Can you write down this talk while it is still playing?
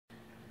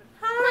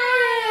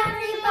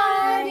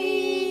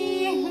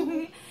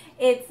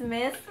It's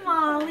Miss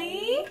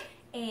Molly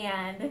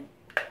and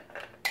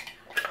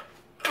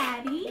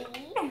Addie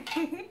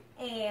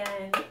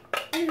and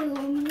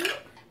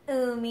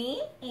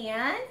Umi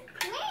and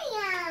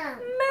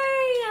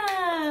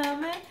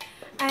Miriam.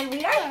 And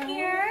we are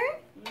here,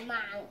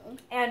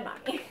 and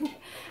Mommy.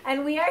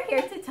 And we are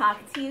here to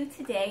talk to you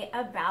today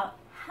about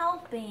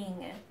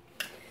helping.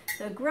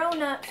 The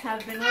grown-ups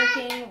have been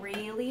working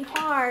really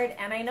hard,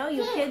 and I know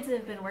you kids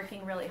have been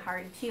working really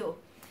hard too.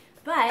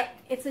 But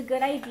it's a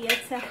good idea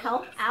to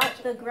help out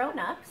the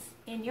grown-ups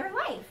in your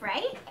life,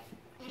 right?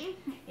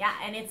 Yeah,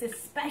 and it's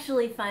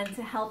especially fun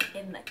to help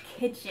in the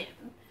kitchen,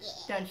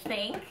 don't you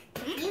think?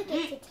 You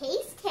get to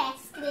taste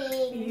test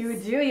things. You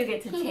do. You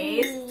get to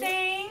taste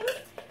things,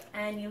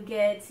 and you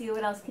get to,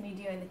 what else can you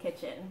do in the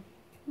kitchen?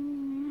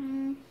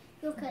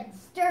 You can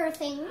stir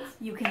things.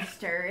 You can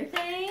stir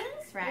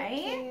things, right?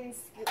 You can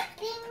scoop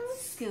things.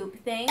 Scoop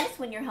things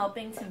when you're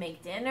helping to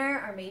make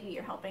dinner, or maybe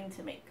you're helping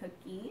to make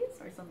cookies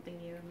or something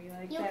yummy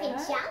like You that. can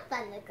chomp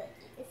on the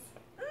cookies.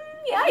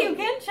 Yeah, you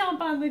can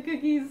chomp on the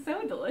cookies.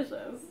 So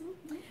delicious.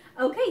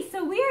 Okay,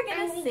 so we are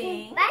going to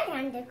sing. Bite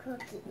on the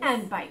cookies.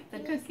 And bite the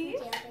cookies.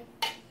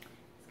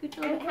 Scooch a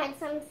little And bit. put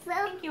some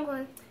silk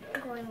going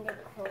the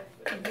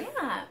cookies.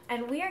 Yeah,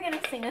 and we are going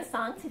to sing a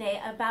song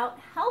today about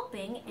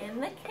helping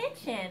in the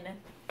kitchen.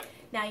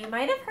 Now, you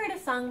might have heard a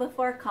song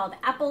before called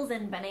Apples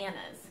and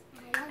Bananas.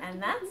 And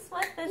that's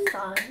what this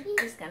song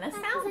is going to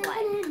sound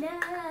like.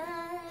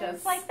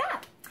 Just like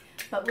that.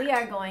 But we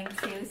are going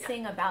to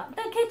sing about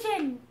the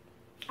kitchen.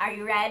 Are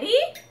you ready?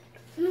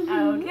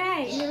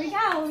 Okay, here we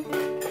go.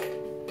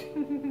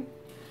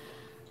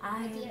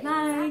 I'd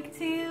like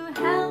to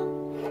help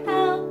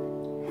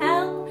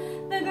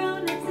the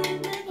grown-ups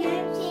in the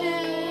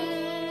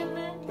kitchen.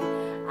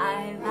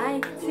 I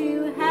like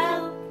to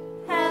help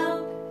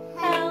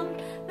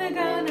the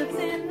grown-ups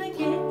in the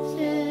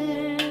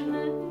kitchen.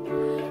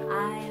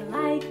 I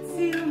like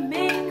to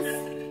mix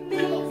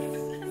in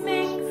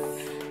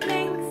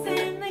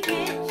the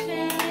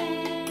kitchen.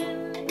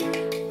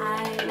 I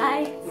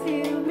like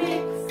to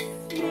mix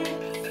in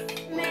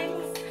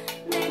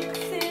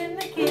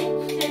the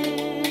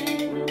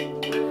kitchen.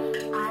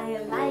 I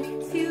like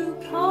to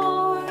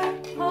pour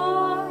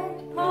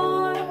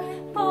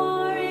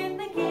in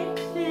the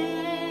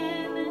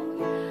kitchen.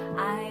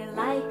 I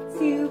like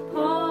to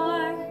pour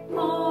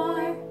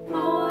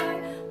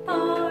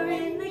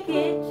in the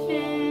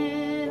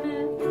kitchen.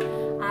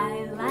 I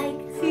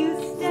like to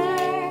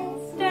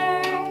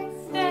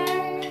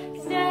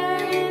stir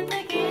in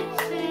the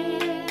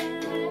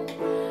kitchen.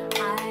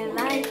 I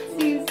like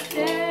to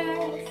stir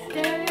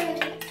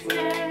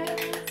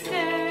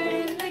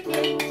in the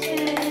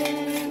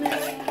kitchen.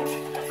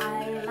 I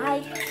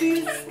like to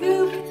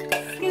scoop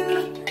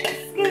in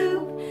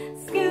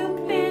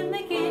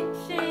the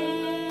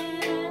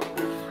kitchen.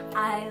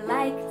 I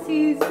like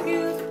to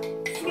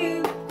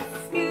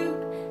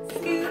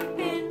scoop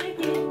in the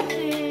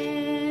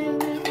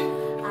kitchen.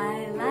 I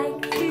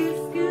like to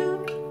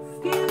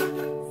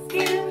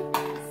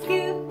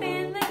scoop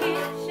in the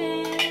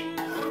kitchen.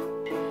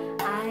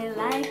 I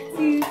like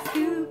to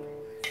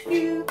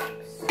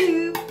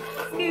scoop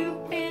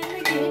in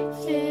the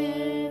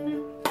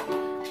kitchen.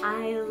 I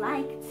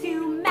like to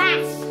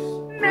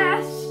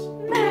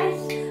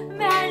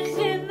mash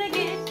in the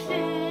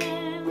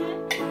kitchen.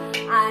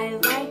 I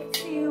like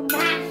to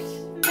mash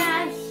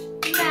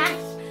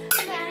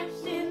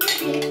in the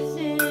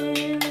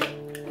kitchen.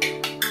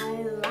 I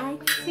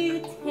like to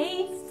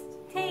taste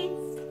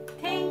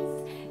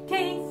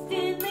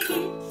in the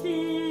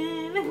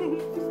kitchen.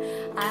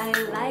 I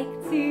like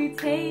to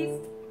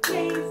taste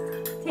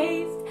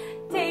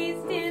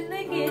in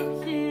the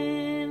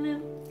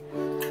kitchen.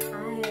 I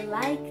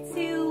like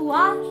to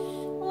wash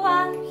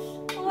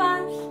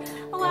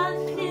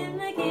in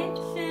the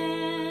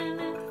kitchen.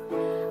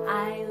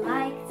 I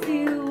like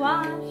to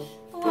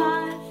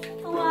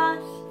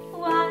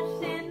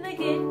wash in the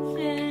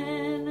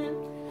kitchen.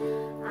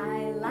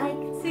 I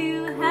like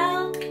to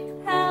help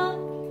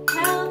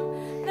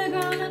the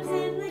grown-ups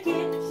in the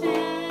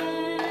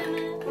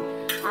kitchen.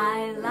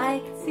 I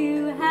like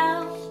to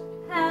help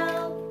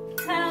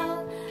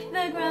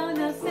the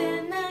grown-ups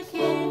in the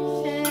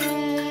kitchen.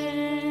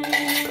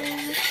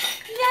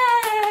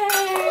 Yay!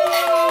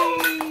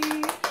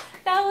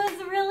 That was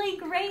really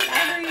great,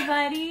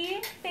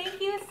 everybody. Thank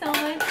you so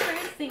much for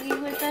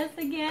singing with us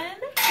again.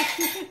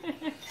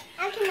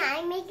 And can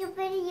I make a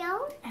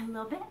video? A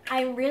little bit.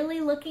 I'm really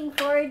looking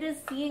forward to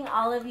seeing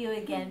all of you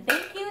again.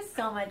 Thank you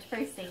so much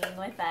for singing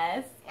with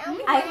us.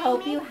 I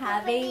hope you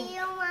have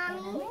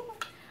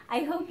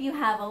I hope you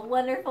have a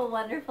wonderful,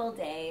 wonderful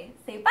day.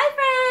 Say bye,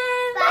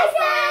 friends! Bye,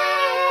 friends!